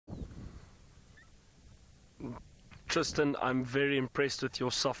Tristan, I'm very impressed with your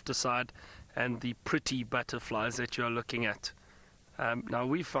softer side and the pretty butterflies that you are looking at. Now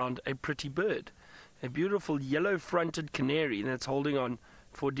we found a pretty bird, a beautiful yellow-fronted canary that's holding on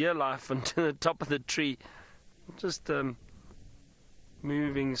for dear life onto the top of the tree, just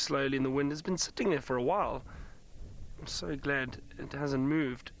moving slowly in the wind. It's been sitting there for a while. I'm so glad it hasn't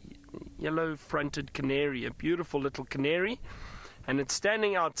moved. Yellow-fronted canary, a beautiful little canary, and it's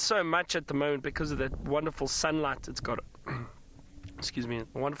standing out so much at the moment because of that wonderful sunlight it's got. Excuse me,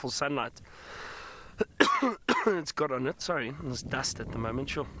 wonderful sunlight it's got on it. Sorry, there's dust at the moment,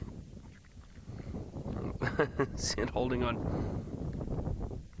 sure. See it holding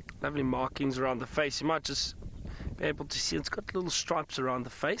on. Lovely markings around the face. You might just be able to see it's got little stripes around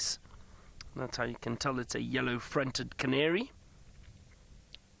the face. That's how you can tell it's a yellow-fronted canary.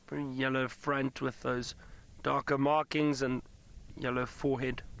 Very yellow front with those darker markings and yellow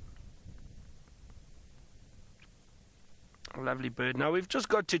forehead. A lovely bird. Now we've just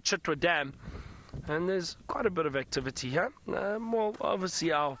got to Chitwa Dam, and there's quite a bit of activity here. Well,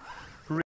 obviously our